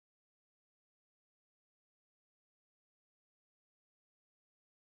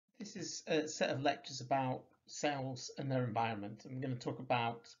This is a set of lectures about cells and their environment. I'm going to talk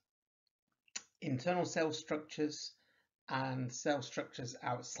about internal cell structures and cell structures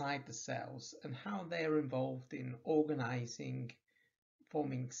outside the cells and how they are involved in organizing,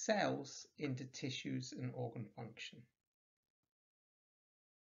 forming cells into tissues and organ function.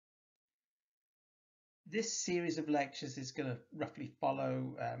 This series of lectures is going to roughly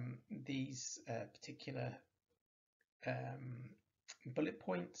follow these particular bullet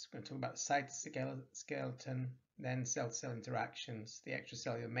points. We're going to talk about the cytoskeleton, then cell-to-cell interactions, the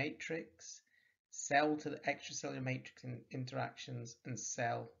extracellular matrix, cell to the extracellular matrix interactions, and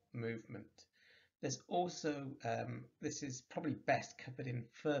cell movement. There's also, this is probably best covered in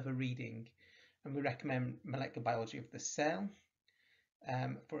further reading, and we recommend Molecular Biology of the Cell.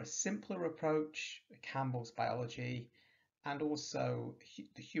 For a simpler approach, Campbell's Biology, and also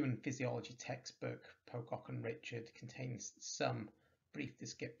the Human Physiology textbook, Pocock and Richard, contains some brief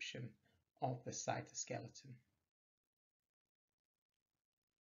description of the cytoskeleton.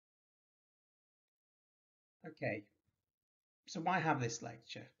 Okay, so why have this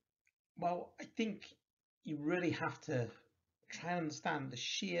lecture? Well, I think you really have to try and understand the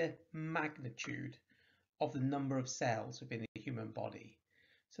sheer magnitude of the number of cells within the human body.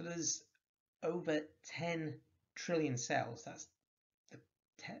 So there's over 10 trillion cells. That's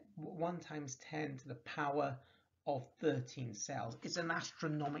 1 times 10 to the power of 13 cells. It's an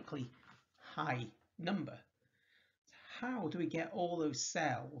astronomically high number. How do we get all those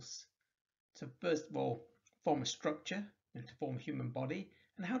cells to, first of all, form a structure, to form a human body,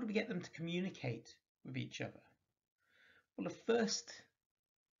 and how do we get them to communicate with each other? Well, the first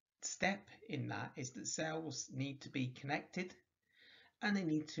step in that is that cells need to be connected and they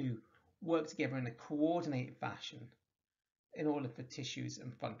need to work together in a coordinated fashion in order for tissues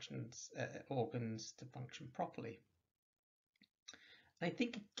and organs to function properly. And I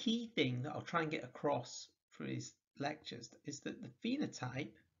think a key thing that I'll try and get across through these lectures is that the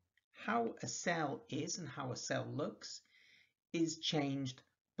phenotype, how a cell is and how a cell looks, is changed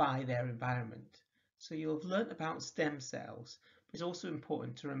by their environment. So you'll have learnt about stem cells, but it's also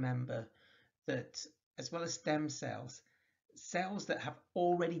important to remember that as well as stem cells, cells that have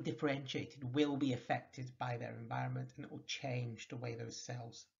already differentiated will be affected by their environment, and it will change the way those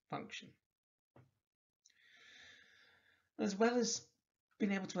cells function. As well as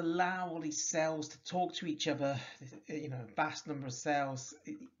being able to allow all these cells to talk to each other, a vast number of cells,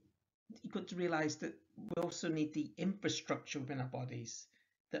 you've got to realize that we also need the infrastructure within our bodies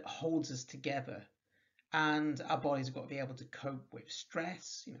that holds us together. And our bodies have got to be able to cope with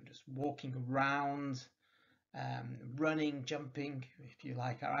stress, just walking around, running, jumping, if you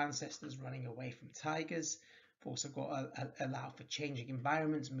like, our ancestors running away from tigers. We've also got to allow for changing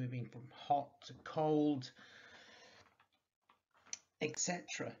environments, moving from hot to cold,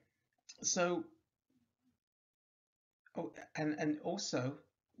 etc. So, and also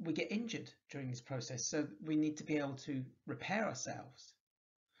we get injured during this process, so we need to be able to repair ourselves.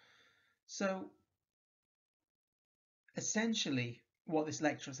 So essentially what this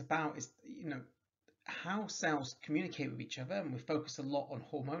lecture is about is, how cells communicate with each other, and we focus a lot on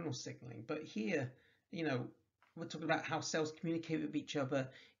hormonal signaling, but here, we're talking about how cells communicate with each other,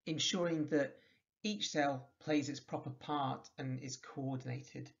 ensuring that each cell plays its proper part and is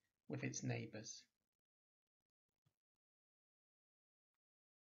coordinated with its neighbors.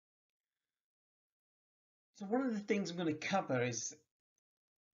 So one of the things I'm going to cover is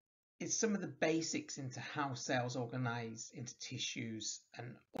some of the basics into how cells organize into tissues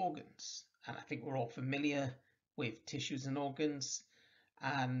and organs. And I think we're all familiar with tissues and organs,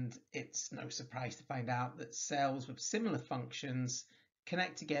 and it's no surprise to find out that cells with similar functions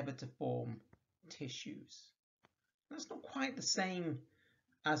connect together to form tissues. That's not quite the same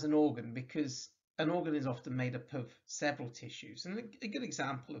as an organ, because an organ is often made up of several tissues. And a good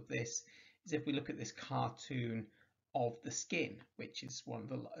example of this is if we look at this cartoon of the skin, which is one of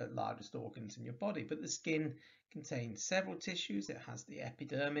the largest organs in your body. But the skin contains several tissues. It has the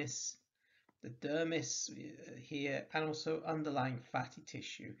epidermis, the dermis here, and also underlying fatty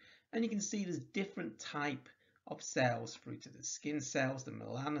tissue. And you can see there's different type of cells through to the skin cells, the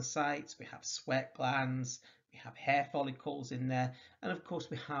melanocytes, we have sweat glands, we have hair follicles in there, and of course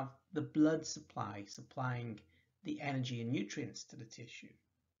we have the blood supply supplying the energy and nutrients to the tissue.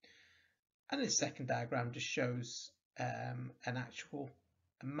 And this second diagram just shows an actual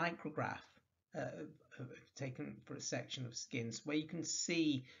micrograph taken for a section of skins, where you can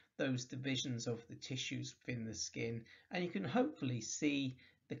see those divisions of the tissues within the skin, and you can hopefully see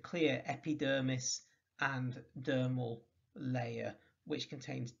the clear epidermis and dermal layer, which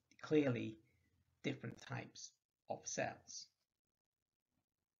contains clearly different types of cells.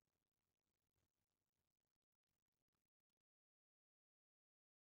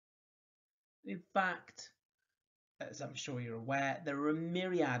 In fact, as I'm sure you're aware, there are a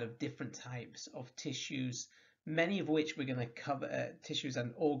myriad of different types of tissues, many of which we're going to cover, tissues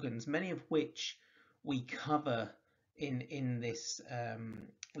and organs, many of which we cover in this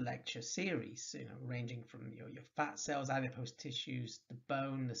lecture series, ranging from your fat cells, adipose tissues, the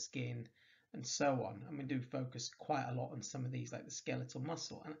bone, the skin, and so on. And we do focus quite a lot on some of these, like the skeletal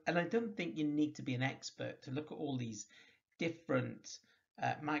muscle. And I don't think you need to be an expert to look at all these different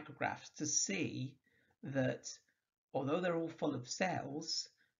micrographs to see that although they're all full of cells,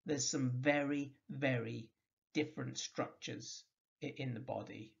 there's some very, very different structures in the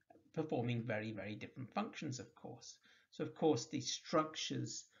body performing very, very different functions, of course. So, of course, these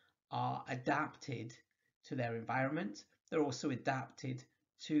structures are adapted to their environment. They're also adapted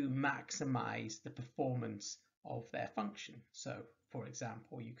to maximize the performance of their function. So, for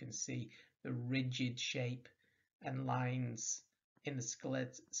example, you can see the rigid shape and lines in the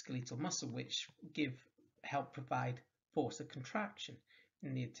skeletal muscle, which help provide force of contraction.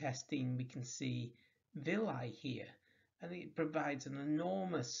 In the intestine, we can see villi here, and it provides an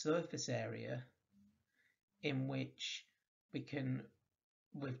enormous surface area in which we can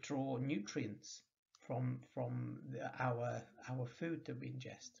withdraw nutrients from our food that we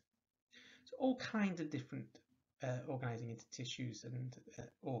ingest. So all kinds of different organizing into tissues and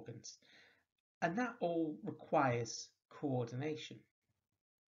organs, and that all requires coordination.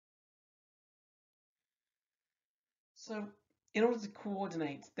 So in order to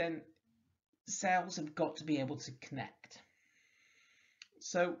coordinate, then cells have got to be able to connect.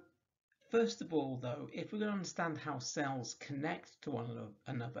 So first of all, though, if we're going to understand how cells connect to one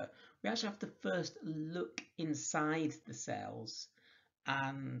another, we actually have to first look inside the cells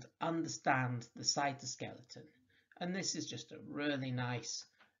and understand the cytoskeleton. And this is just a really nice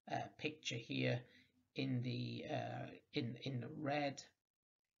picture here in the red.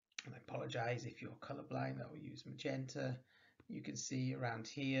 And I apologize if you're colorblind, I will use magenta. You can see around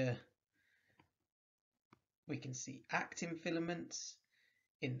here, we can see actin filaments.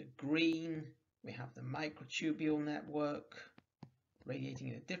 In the green, we have the microtubule network radiating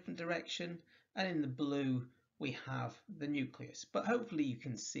in a different direction. And in the blue, we have the nucleus. But hopefully you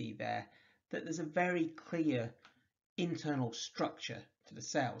can see there that there's a very clear internal structure to the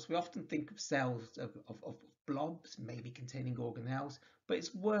cells. We often think of cells of blobs, maybe containing organelles, but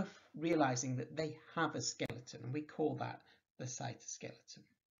it's worth realizing that they have a skeleton, and we call that the cytoskeleton.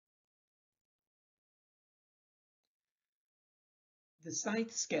 The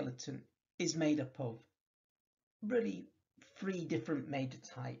cytoskeleton is made up of really 3 different major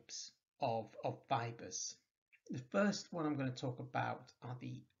types of fibers. The first one I'm going to talk about are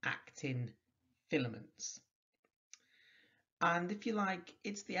the actin filaments. And if you like,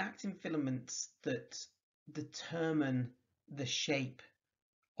 it's the actin filaments that determine the shape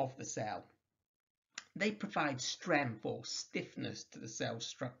of the cell. They provide strength or stiffness to the cell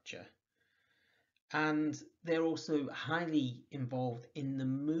structure. And they're also highly involved in the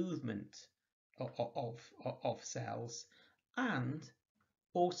movement of cells, and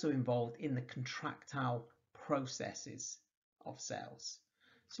also involved in the contractile processes of cells.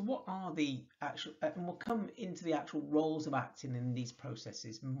 So what are the actual, and we'll come into the actual roles of actin in these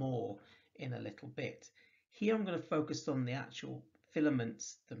processes more in a little bit. Here I'm going to focus on the actual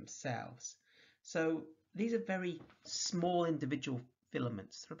filaments themselves. So these are very small individual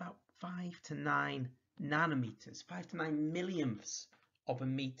filaments. They're about 5 to 9 nanometers, 5 to 9 millionths of a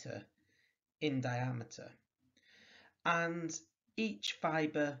meter in diameter. And each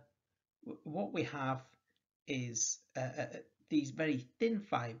fiber, what we have is these very thin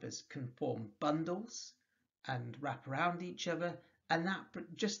fibers can form bundles and wrap around each other, and that,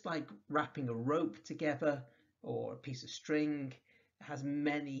 just like wrapping a rope together or a piece of string, has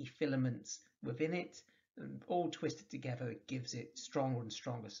many filaments within it, and all twisted together, it gives it stronger and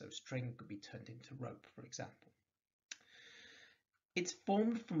stronger. So string could be turned into rope, for example. It's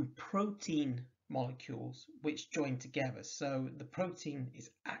formed from protein molecules which join together. So the protein is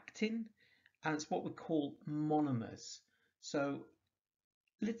actin, and it's what we call monomers. So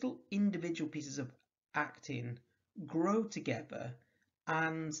little individual pieces of actin grow together,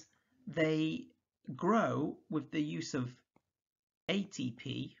 and they grow with the use of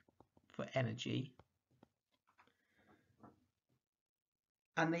ATP for energy,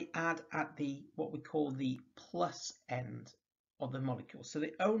 and they add at the what we call the plus end of the molecule. So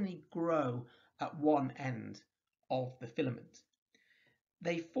they only grow at one end of the filament.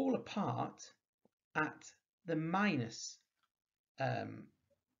 They fall apart at the minus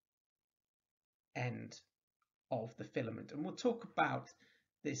end of the filament, and we'll talk about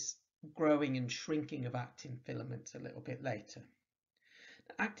this growing and shrinking of actin filaments a little bit later.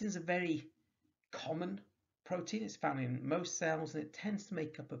 Now, actin is a very common protein. It's found in most cells, and it tends to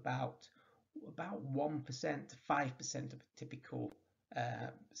make up about 1% to 5% of a typical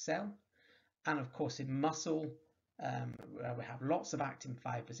cell. And of course, in muscle, where we have lots of actin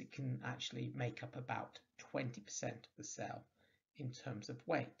fibers, it can actually make up about 20% of the cell in terms of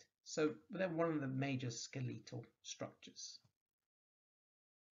weight. So they're one of the major skeletal structures.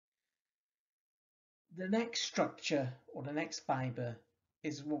 The next structure, or the next fiber,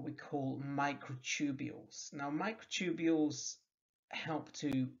 is what we call microtubules. Now, microtubules help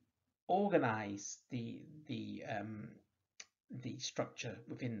to organize the structure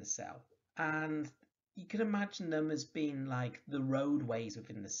within the cell, and you can imagine them as being like the roadways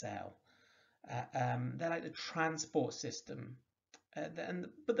within the cell. They're like the transport system,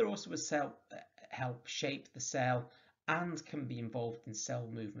 but they're also a cell help shape the cell and can be involved in cell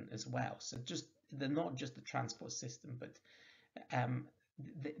movement as well. So they're not just the transport system, but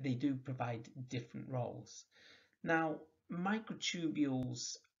they do provide different roles. Now,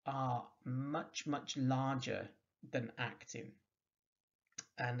 microtubules are much larger than actin,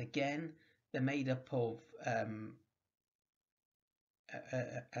 and again, they're made up of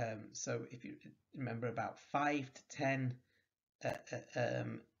so if you remember, about 5 to 10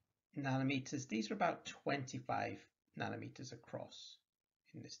 nanometers. These are about 25 nanometers across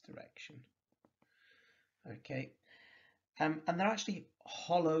in this direction. Okay, and they're actually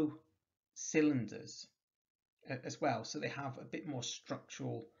hollow cylinders as well, so they have a bit more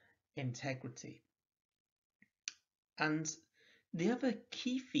structural integrity. And the other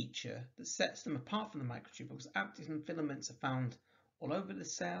key feature that sets them apart from the microtubules, actin filaments are found all over the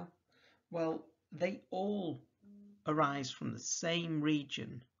cell. Well, they all arise from the same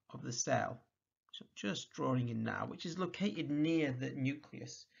region of the cell, so just drawing in now, which is located near the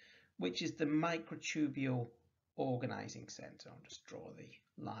nucleus, which is the microtubule organizing center. I'll just draw the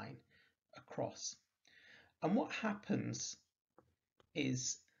line across. And what happens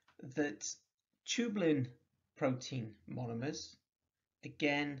is that tubulin protein monomers,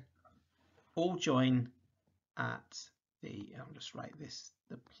 again, all join at the, I'll just write this,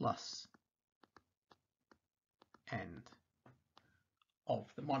 the plus end of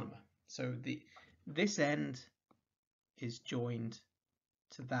the monomer. So this end is joined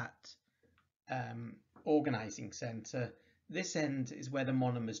to that organizing center. This end is where the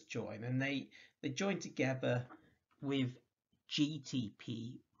monomers join, and they join together with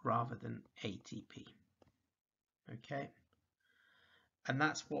GTP rather than ATP. Okay, and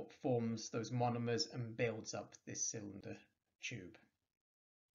that's what forms those monomers and builds up this cylinder tube.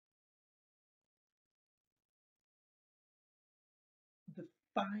 The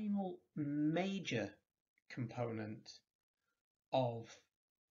final major component of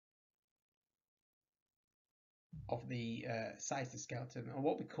the cytoskeleton are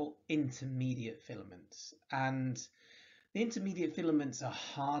what we call intermediate filaments, and the intermediate filaments are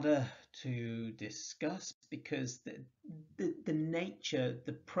harder to discuss because the nature,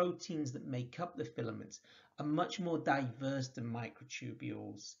 the proteins that make up the filaments are much more diverse than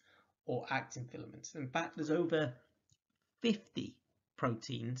microtubules or actin filaments. In fact, there's over 50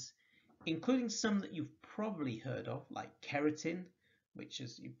 proteins, including some that you've probably heard of, like keratin, which,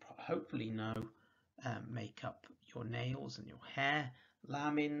 as you hopefully know, make up your nails and your hair,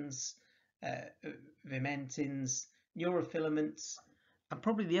 lamins, vimentins, neurofilaments, and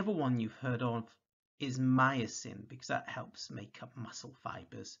probably the other one you've heard of is myosin, because that helps make up muscle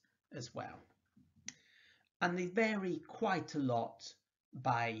fibers as well. And they vary quite a lot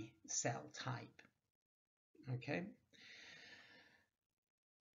by cell type. Okay.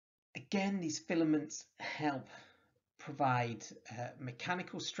 Again, these filaments help provide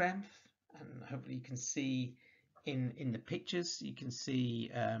mechanical strength, and hopefully you can see in the pictures, you can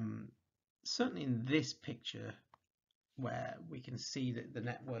see certainly in this picture where we can see that the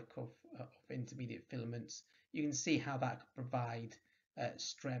network of intermediate filaments, you can see how that could provide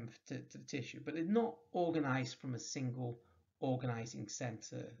strength to the tissue, but they're not organized from a single organizing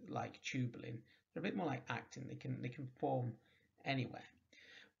center like tubulin. They're a bit more like actin. They can form anywhere.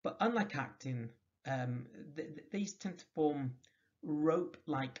 But unlike actin, these tend to form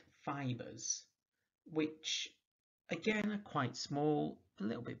rope-like fibers, which again are quite small, a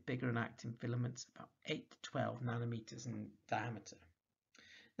little bit bigger than actin filaments, about 8 to 12 nanometers in diameter.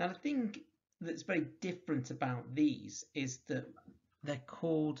 Now, the thing that's very different about these is that they're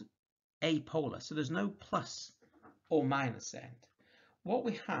called apolar, so there's no plus or minus end. What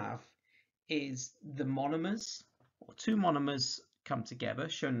we have is the monomers, or two monomers come together,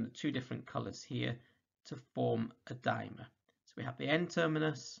 shown in the two different colors here, to form a dimer. So we have the N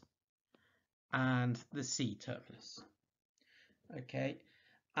terminus and the C terminus. Okay,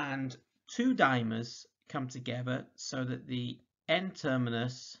 and two dimers come together so that the N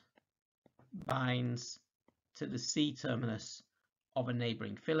terminus binds to the C terminus of a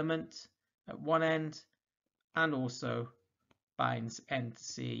neighboring filament at one end and also binds N to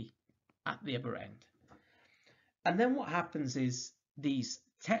C at the other end. And then what happens is these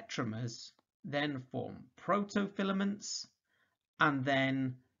tetramers then form protofilaments, and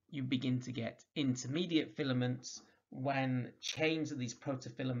then you begin to get intermediate filaments when chains of these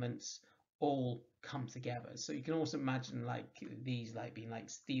protofilaments all come together. So you can also imagine like these like being like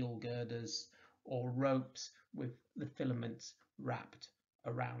steel girders or ropes with the filaments wrapped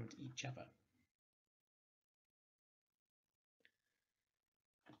around each other.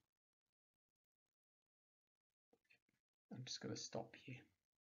 I'm just going to stop here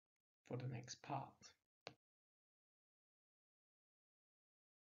for the next part.